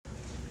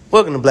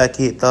Welcome to Black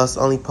Kid Thoughts,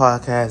 the only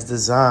podcast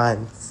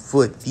designed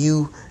with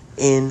you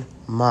in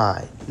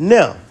mind.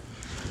 Now,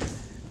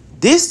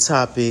 this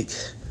topic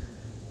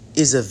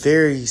is a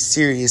very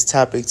serious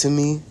topic to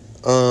me.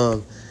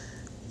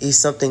 It's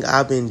something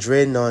I've been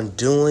dreading on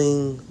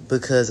doing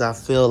because I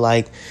feel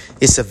like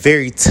it's a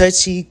very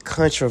touchy,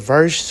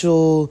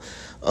 controversial,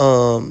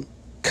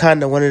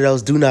 kind of one of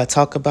those do not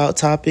talk about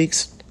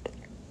topics.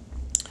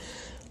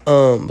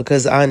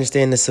 Because I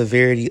understand the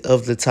severity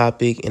of the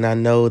topic and I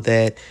know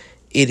that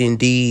it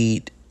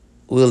indeed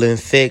will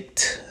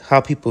affect how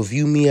people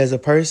view me as a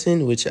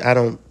person, which I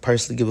don't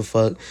personally give a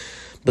fuck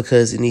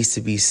because it needs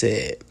to be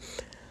said.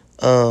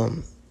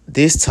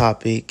 This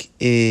topic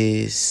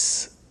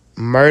is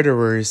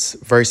murderers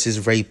versus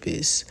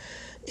rapists.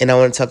 And I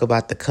want to talk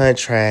about the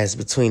contrast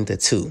between the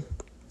two.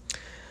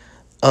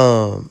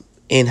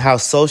 And how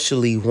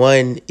socially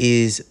one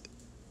is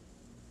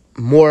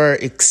more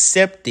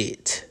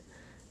accepted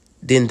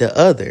than the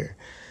other.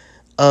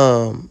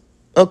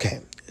 Okay.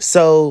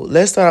 So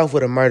let's start off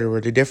with a murderer.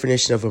 The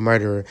definition of a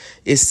murderer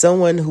is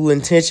someone who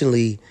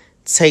intentionally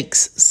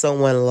takes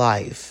someone's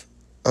life,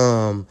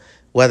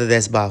 whether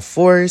that's by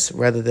force,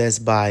 whether that's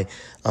by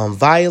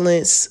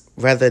violence,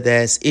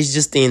 it's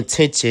just the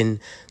intention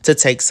to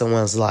take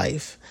someone's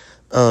life.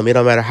 It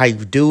don't matter how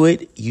you do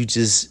it. You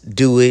just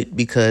do it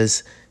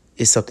because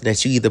it's something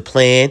that you either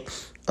planned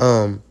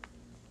or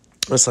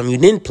something you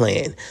didn't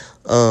plan.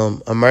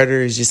 A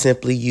murder is just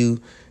simply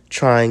you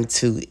trying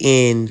to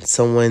end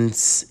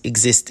someone's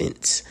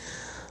existence.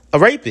 A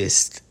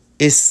rapist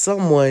is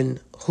someone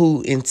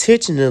who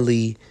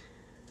intentionally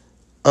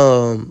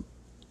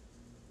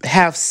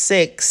have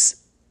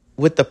sex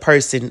with the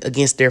person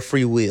against their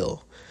free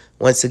will.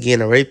 Once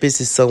again, a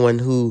rapist is someone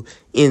who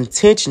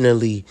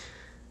intentionally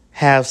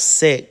have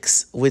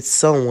sex with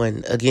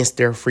someone against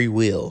their free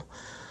will.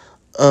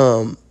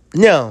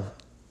 Now,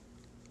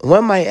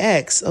 one might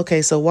ask,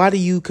 okay, so why do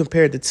you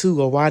compare the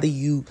two, or why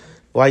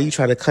are you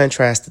trying to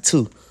contrast the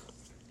two?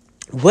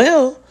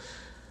 Well,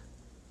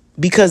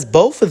 because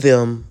both of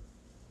them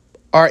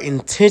are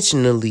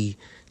intentionally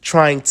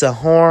trying to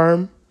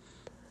harm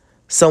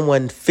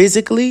someone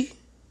physically,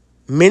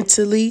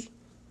 mentally,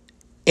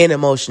 and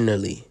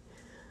emotionally.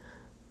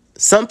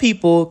 Some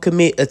people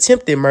commit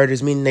attempted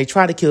murders, meaning they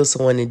try to kill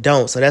someone and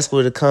don't. So that's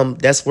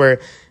where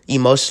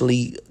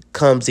emotionally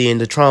comes in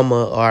the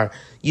trauma, or,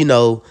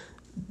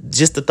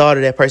 just the thought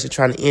of that person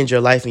trying to end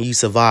your life and you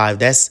survive.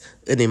 That's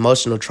an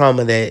emotional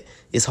trauma that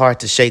is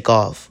hard to shake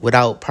off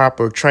without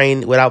proper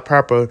training, without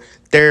proper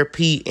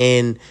therapy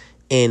and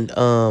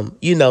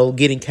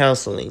getting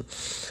counseling.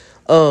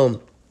 But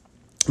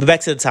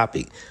back to the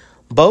topic.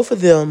 Both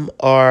of them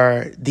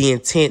are the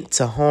intent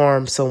to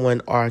harm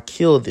someone or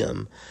kill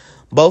them.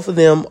 Both of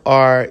them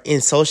are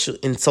in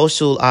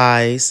social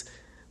eyes.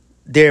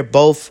 They're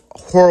both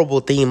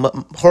horrible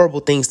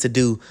things to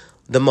do.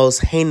 The most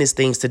heinous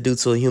things to do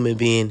to a human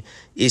being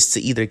is to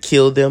either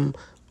kill them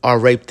or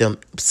rape them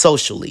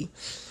socially.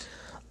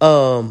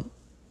 But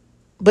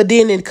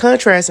then in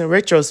contrast, in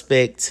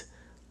retrospect,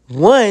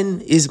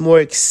 one is more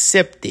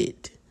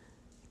accepted.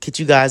 Could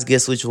you guys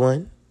guess which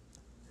one?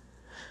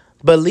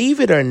 Believe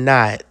it or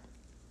not,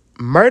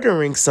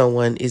 murdering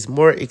someone is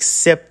more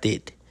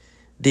accepted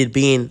than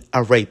being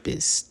a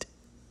rapist.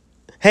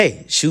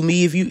 Hey, shoot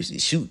me if you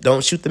shoot.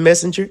 Don't shoot the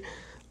messenger.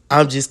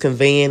 I'm just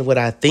conveying what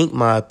I think,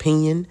 my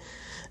opinion.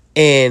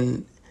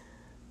 And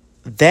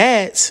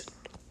that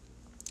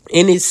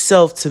in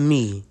itself, to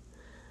me,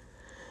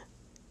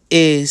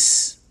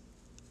 is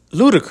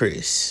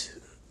ludicrous.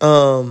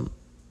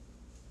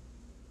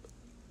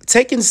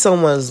 Taking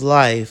someone's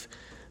life,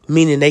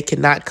 meaning they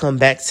cannot come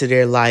back to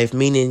their life,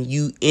 meaning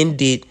you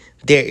ended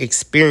their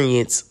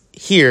experience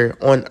here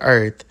on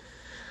earth,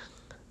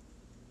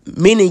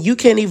 meaning you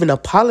can't even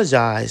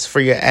apologize for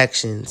your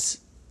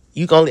actions.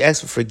 You can only ask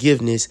for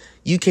forgiveness.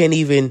 You can't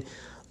even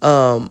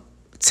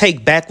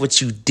take back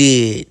what you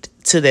did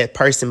to that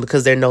person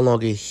because they're no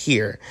longer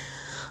here.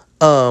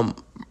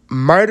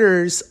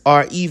 Murders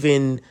are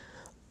even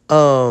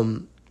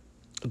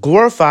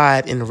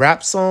glorified in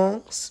rap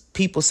songs.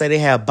 People say they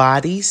have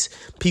bodies.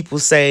 People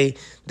say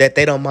that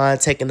they don't mind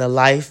taking a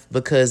life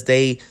because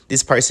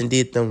this person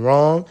did them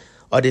wrong,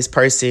 or this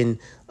person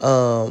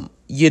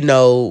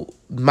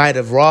might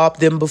have robbed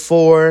them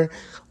before,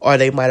 or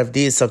they might have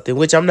did something,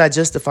 which I'm not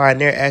justifying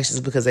their actions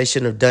because they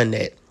shouldn't have done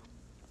that.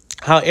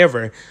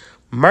 However,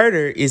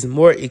 murder is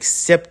more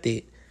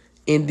accepted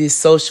in this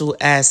social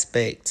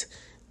aspect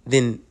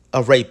than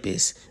a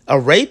rapist. A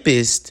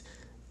rapist,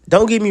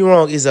 don't get me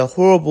wrong, is a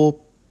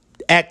horrible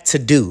act to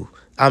do.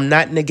 I'm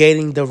not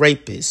negating the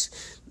rapist.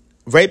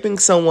 Raping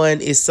someone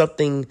is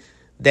something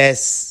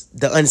that's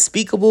the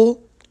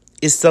unspeakable.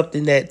 It's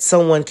something that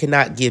someone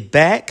cannot get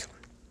back.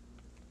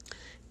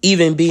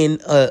 Even being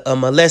a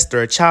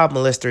molester, a child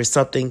molester, is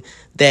something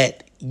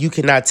that you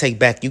cannot take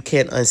back. You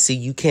can't unsee.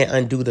 You can't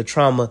undo the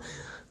trauma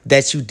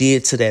that you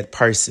did to that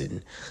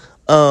person.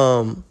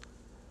 But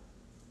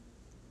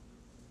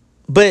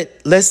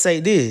let's say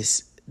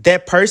this.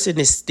 that person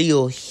is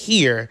still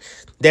here.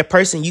 That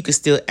person you can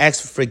still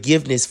ask for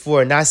forgiveness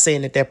for. Not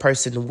saying that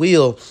person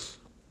will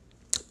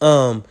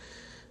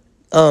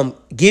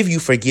give you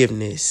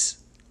forgiveness,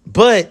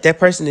 but that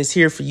person is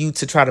here for you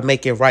to try to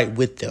make it right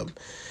with them.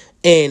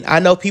 And I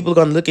know people are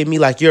going to look at me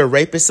like you're a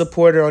rapist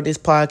supporter on this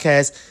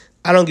podcast.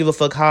 I don't give a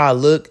fuck how I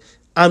look.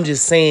 I'm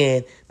just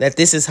saying that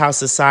this is how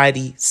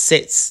society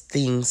sets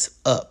things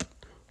up.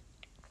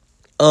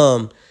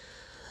 The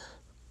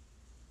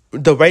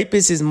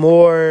rapist is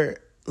more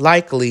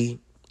likely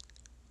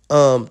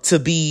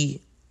to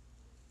be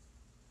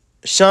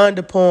shunned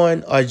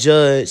upon or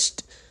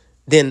judged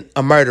than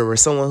a murderer,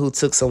 someone who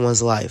took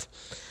someone's life.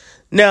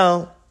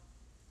 Now,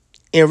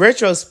 in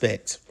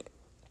retrospect,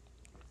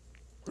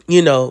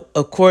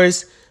 of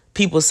course,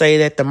 people say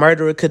that the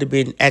murderer could have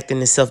been acting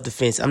in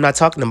self-defense. I'm not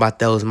talking about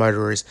those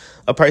murderers.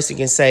 A person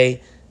can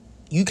say,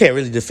 you can't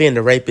really defend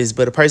a rapist,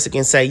 but a person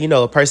can say,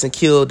 a person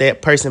killed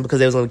that person because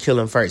they was going to kill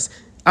him first.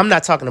 I'm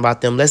not talking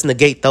about them. Let's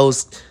negate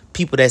those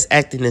people that's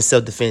acting in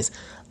self-defense.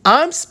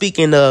 I'm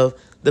speaking of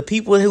the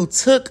people who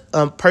took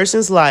a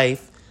person's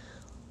life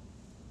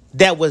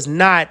that was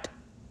not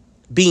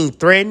being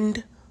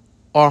threatened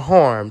or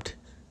harmed.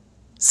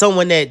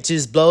 Someone that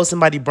just blows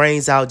somebody's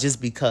brains out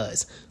just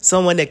because.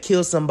 Someone that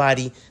kills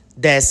somebody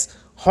that's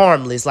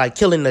harmless, like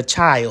killing a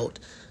child,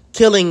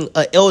 killing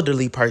an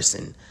elderly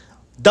person.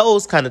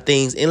 Those kind of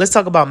things. And let's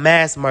talk about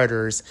mass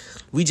murderers.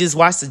 We just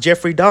watched the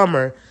Jeffrey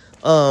Dahmer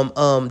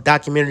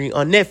documentary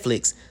on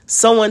Netflix.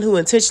 Someone who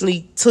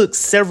intentionally took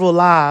several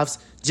lives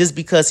just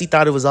because he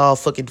thought it was all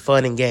fucking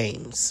fun and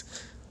games.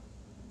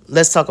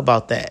 Let's talk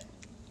about that.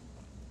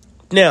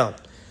 Now,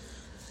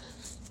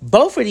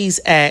 both of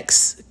these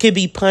acts can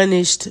be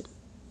punished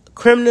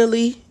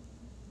criminally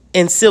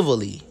and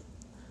civilly.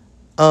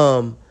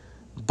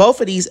 Both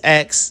of these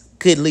acts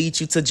could lead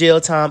you to jail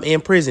time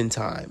and prison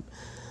time.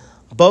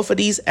 Both of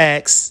these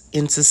acts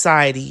in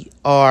society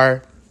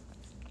are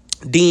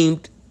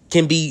deemed,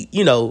 can be,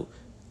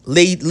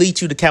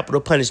 lead you to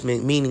capital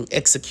punishment, meaning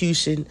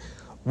execution,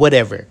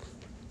 whatever.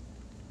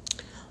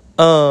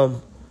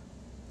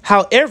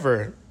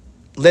 However,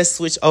 let's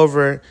switch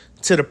over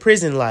to the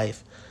prison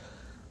life.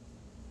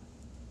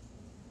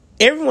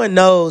 Everyone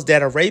knows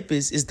that a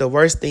rapist is the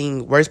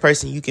worst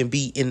person you can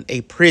be in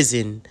a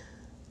prison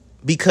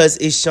because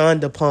it's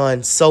shunned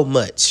upon so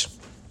much.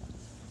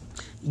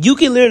 You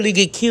can literally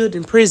get killed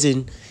in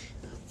prison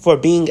for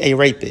being a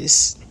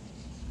rapist.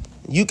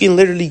 You can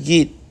literally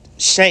get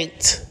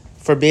shanked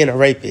for being a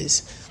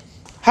rapist.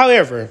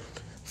 However,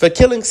 for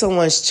killing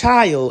someone's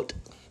child,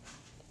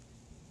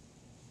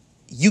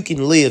 you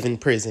can live in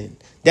prison.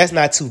 That's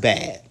not too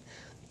bad.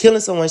 Killing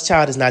someone's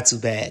child is not too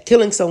bad.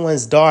 Killing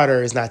someone's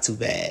daughter is not too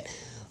bad.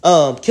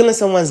 Killing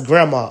someone's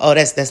grandma,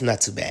 that's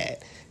not too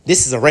bad.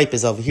 This is a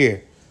rapist over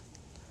here.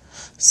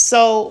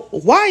 So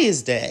why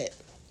is that?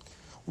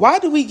 Why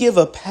do we give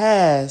a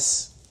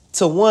pass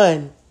to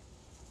one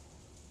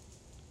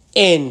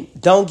and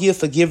don't give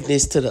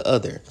forgiveness to the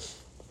other?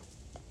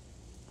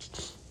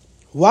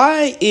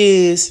 Why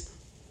is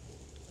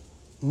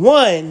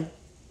one,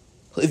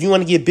 if you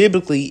want to get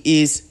biblically,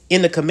 is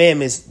in the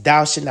commandments,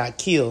 thou shalt not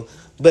kill,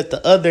 but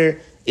the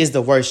other is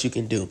the worst you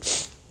can do?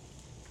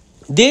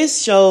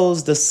 This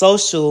shows the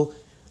social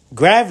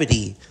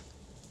gravity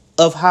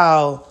of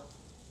how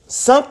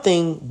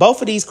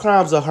both of these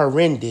crimes are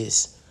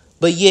horrendous,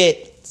 but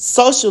yet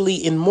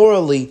socially and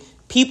morally,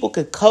 people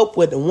could cope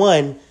with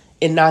one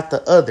and not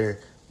the other.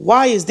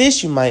 Why is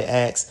this, you might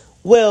ask?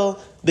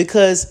 Well,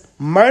 because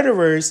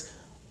murderers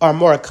are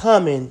more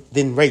common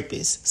than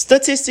rapists,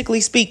 statistically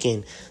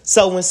speaking.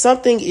 So when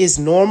something is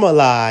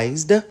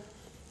normalized,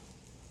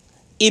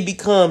 it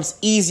becomes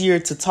easier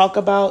to talk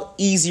about,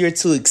 easier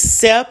to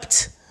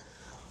accept.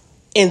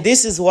 And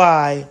this is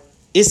why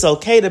it's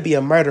okay to be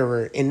a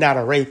murderer and not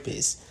a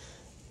rapist.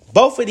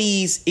 Both of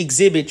these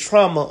exhibit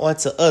trauma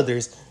onto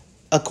others.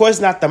 Of course,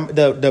 not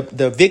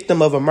the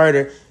victim of a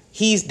murder.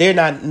 They're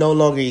not no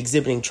longer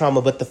exhibiting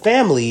trauma, but the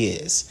family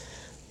is.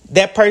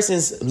 That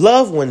person's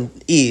loved one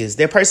is.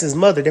 That person's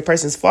mother, that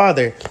person's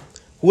father,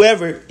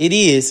 whoever it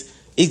is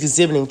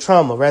exhibiting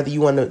trauma, whether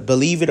you want to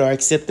believe it or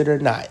accept it or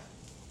not.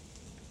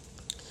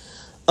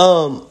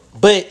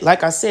 But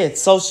like I said,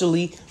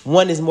 socially,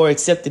 one is more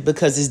accepted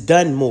because it's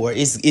done more.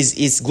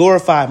 It's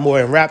glorified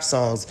more in rap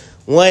songs.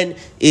 One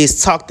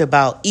is talked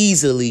about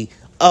easily.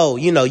 Oh,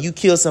 you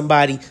kill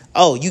somebody.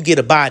 Oh, you get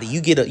a body.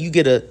 You get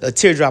a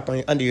teardrop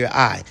under your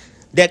eye.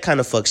 That kind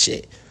of fuck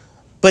shit.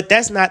 But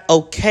that's not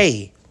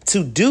okay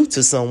to do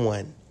to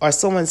someone or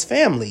someone's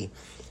family.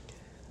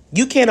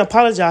 You can't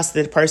apologize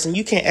to that person.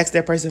 You can't ask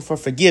that person for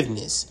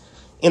forgiveness.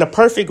 In a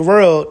perfect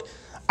world,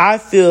 I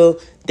feel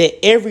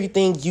that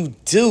everything you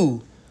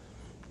do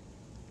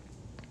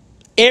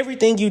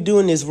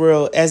in this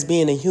world as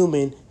being a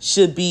human you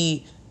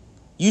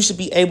should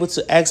be able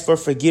to ask for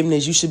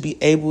forgiveness. You should be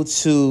able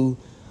to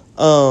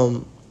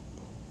have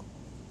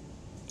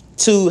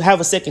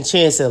a second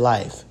chance in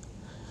life.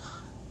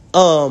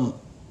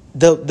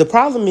 The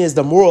problem is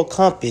the moral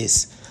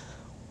compass.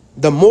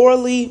 The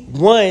morally,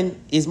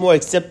 one is more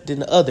accepted than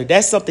the other.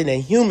 That's something that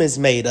humans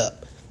made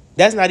up.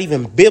 that's not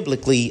even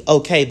biblically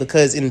okay,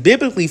 because in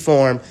biblically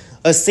form,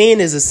 a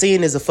sin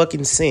is a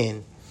fucking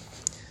sin.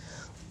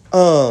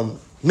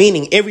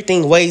 Meaning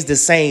everything weighs the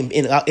same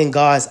in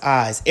God's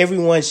eyes.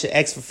 Everyone should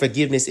ask for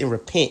forgiveness and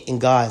repent in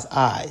God's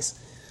eyes.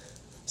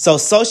 So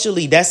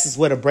socially, that's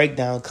where the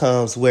breakdown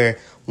comes, where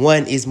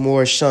one is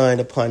more shunned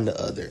upon the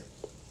other.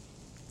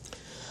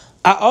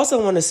 I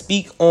also want to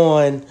speak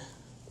on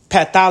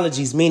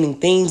pathologies, meaning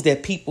things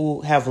that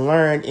people have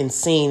learned and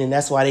seen, and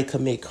that's why they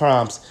commit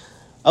crimes.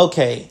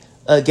 Okay,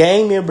 a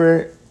gang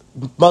member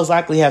most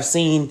likely have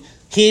seen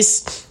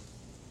his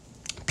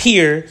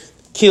peer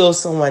kill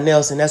someone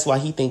else, and that's why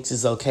he thinks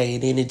it's okay.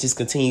 And then it just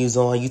continues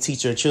on. You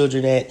teach your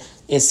children that,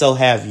 and so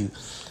have you.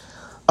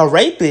 A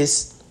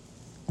rapist,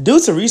 due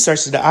to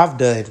research that I've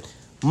done,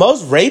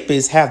 most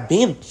rapists have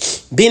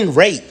been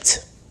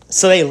raped.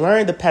 So they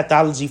learn the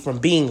pathology from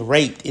being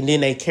raped, and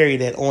then they carry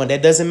that on.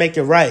 That doesn't make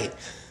it right.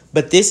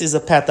 But this is a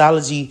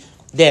pathology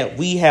that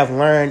we have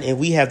learned, and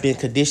we have been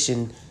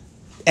conditioned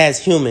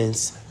as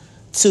humans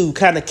to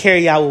kind of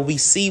carry out what we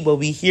see, what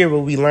we hear,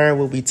 what we learn,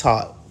 what we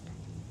taught.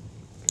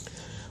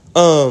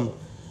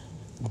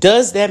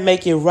 Does that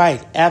make it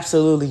right?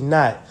 Absolutely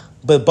not.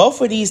 But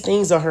both of these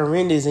things are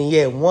horrendous, and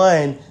yet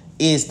one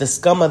is the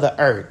scum of the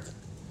earth.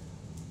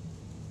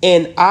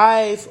 And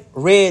I've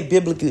read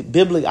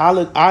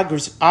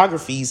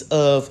bibliographies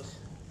of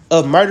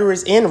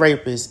murderers and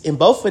rapists, and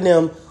both of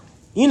them,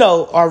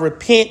 are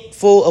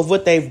repentful of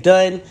what they've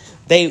done.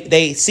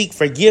 They seek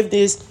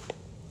forgiveness.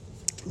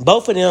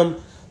 Both of them,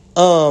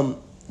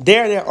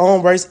 they're their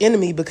own worst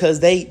enemy, because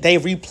they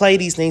replay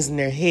these things in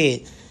their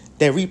head.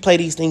 They replay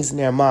these things in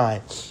their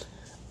mind.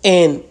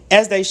 And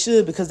as they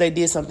should, because they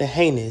did something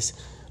heinous.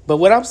 But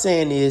what I'm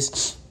saying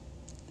is,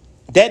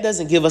 that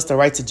doesn't give us the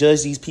right to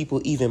judge these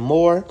people even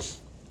more.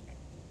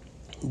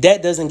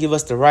 That doesn't give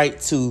us the right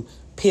to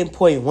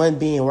pinpoint one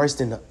being worse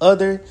than the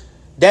other.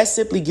 That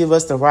simply gives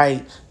us the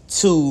right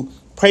to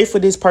pray for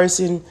this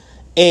person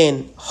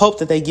and hope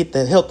that they get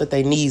the help that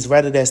they need,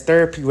 whether that's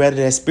therapy, whether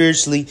that's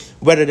spiritually,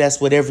 whether that's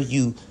whatever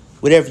you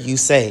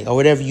say or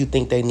whatever you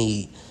think they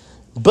need.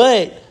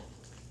 But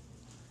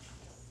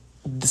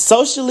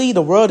socially,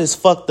 the world is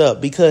fucked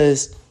up,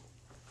 because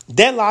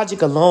that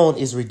logic alone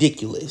is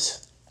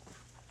ridiculous.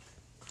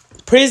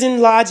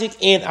 Prison logic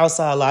and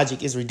outside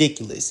logic is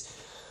ridiculous.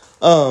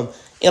 And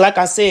like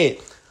I said,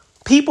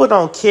 people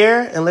don't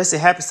care unless it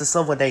happens to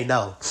someone they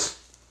know.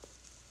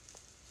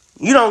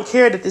 You don't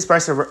care that this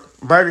person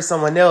murdered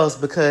someone else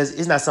because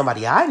it's not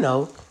somebody I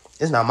know.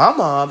 It's not my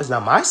mom. It's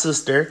not my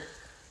sister.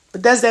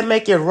 But does that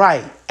make it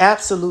right?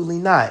 Absolutely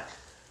not.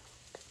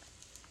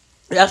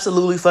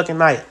 Absolutely fucking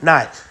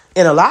not.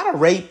 And a lot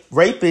of rape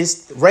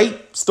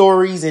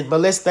stories and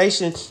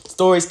molestation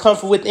stories come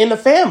from within the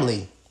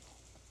family.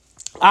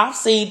 I've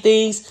seen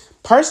things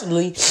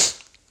personally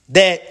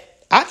that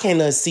I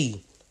can't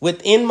unsee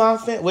within my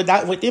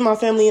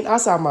family and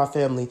outside my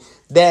family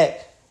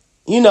that,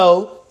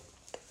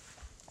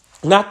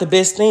 not the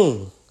best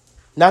thing.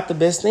 Not the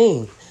best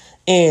thing.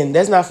 And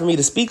that's not for me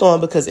to speak on,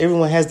 because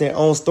everyone has their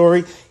own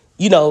story.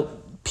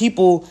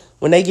 People,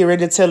 when they get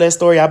ready to tell their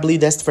story, I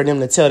believe that's for them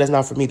to tell. That's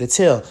not for me to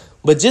tell.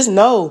 But just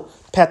know,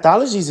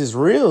 pathologies is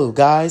real,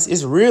 guys.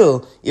 It's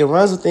real. It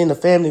runs within the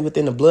family,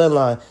 within the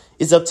bloodline.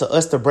 It's up to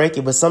us to break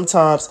it. But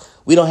sometimes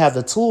we don't have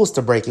the tools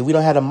to break it. We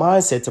don't have the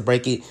mindset to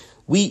break it.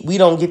 We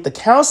don't get the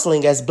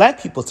counseling as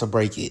Black people to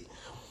break it.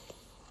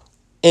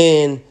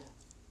 And,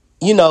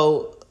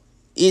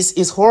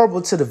 it's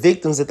horrible to the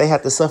victims that they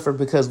have to suffer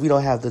because we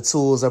don't have the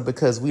tools, or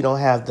because we don't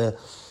have the,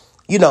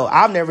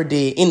 I've never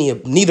did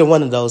neither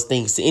one of those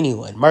things to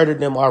anyone, murdered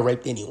them or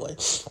raped anyone.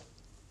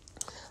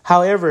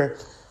 However,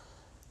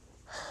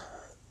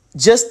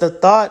 just the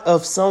thought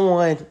of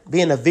someone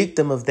being a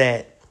victim of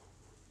that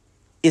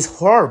is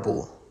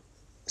horrible.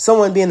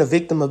 Someone being a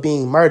victim of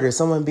being murdered,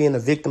 someone being a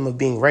victim of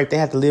being raped, they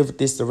have to live with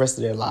this the rest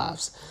of their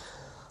lives.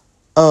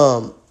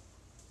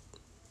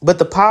 But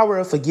the power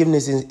of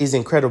forgiveness is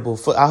incredible.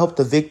 I hope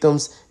the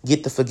victims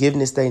get the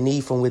forgiveness they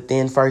need from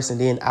within first and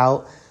then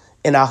out.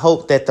 And I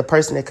hope that the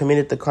person that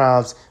committed the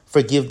crimes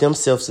forgive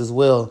themselves as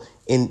well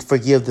and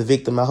forgive the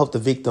victim. I hope the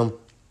victim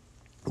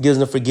gives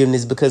them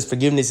forgiveness, because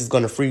forgiveness is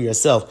going to free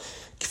yourself,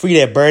 free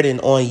that burden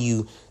on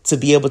you to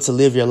be able to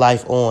live your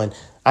life on.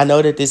 I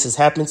know that this has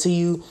happened to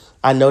you.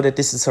 I know that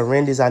this is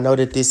horrendous. I know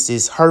that this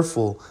is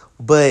hurtful,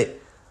 but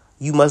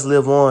you must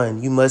live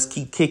on. You must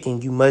keep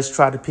kicking. You must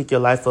try to pick your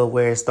life up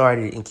where it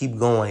started and keep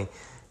going.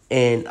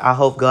 And I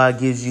hope God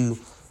gives you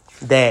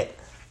that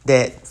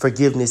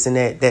forgiveness and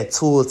that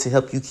tool to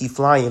help you keep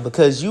flying,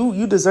 because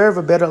you deserve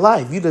a better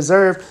life. You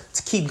deserve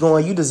to keep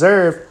going. You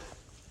deserve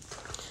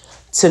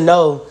to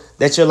know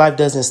that your life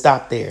doesn't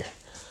stop there.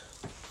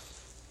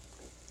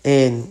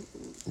 And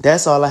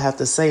that's all I have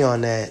to say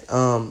on that.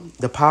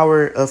 The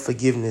power of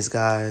forgiveness,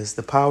 guys.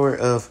 The power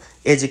of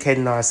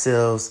educating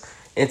ourselves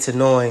into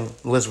knowing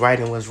what's right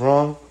and what's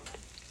wrong.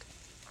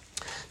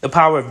 The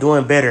power of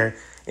doing better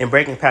and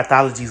breaking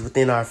pathologies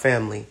within our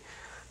family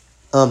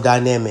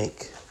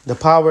dynamic. The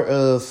power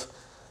of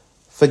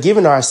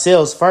forgiving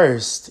ourselves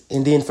first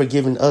and then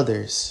forgiving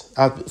others.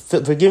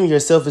 Forgiving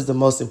yourself is the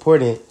most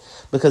important,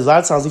 because a lot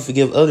of times we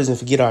forgive others and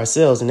forget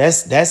ourselves. And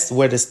that's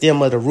where the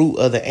stem of the root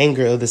of the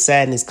anger, of the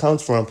sadness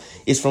comes from.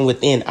 It's from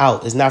within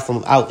out. It's not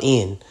from out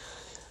in.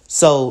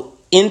 So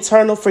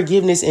internal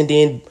forgiveness and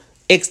then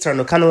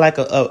external, kind of like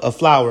a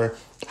flower,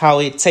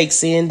 how it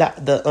takes in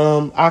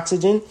the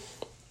oxygen.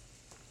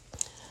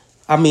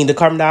 The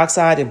carbon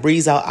dioxide, and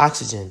breathes out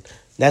oxygen.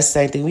 That's the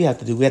same thing we have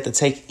to do. We have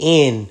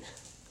to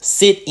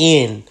sit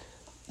in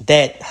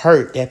that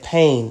hurt, that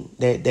pain,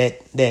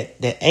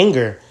 that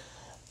anger,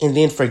 and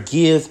then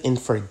forgive and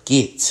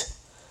forget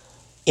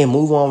and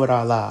move on with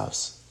our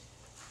lives.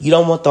 You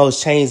don't want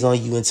those chains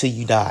on you until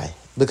you die,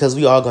 because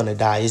we are going to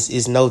die.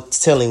 It's no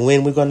telling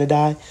when we're going to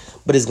die,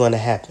 but it's going to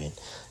happen.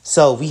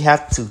 So we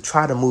have to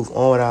try to move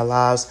on with our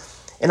lives.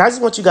 And I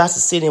just want you guys to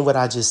sit in what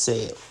I just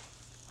said.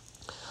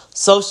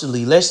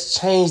 Socially, let's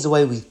change the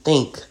way we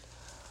think.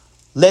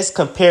 Let's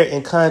compare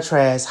and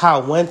contrast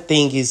how one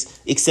thing is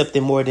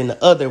accepted more than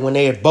the other when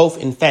they are both,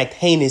 in fact,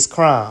 heinous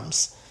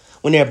crimes.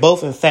 When they're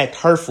both, in fact,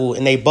 hurtful,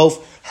 and they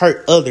both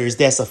hurt others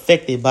that's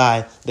affected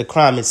by the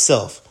crime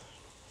itself.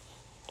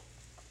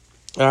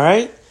 All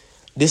right?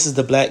 This is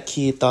the Black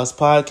Kid Thoughts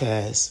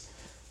Podcast.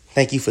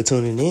 Thank you for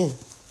tuning in.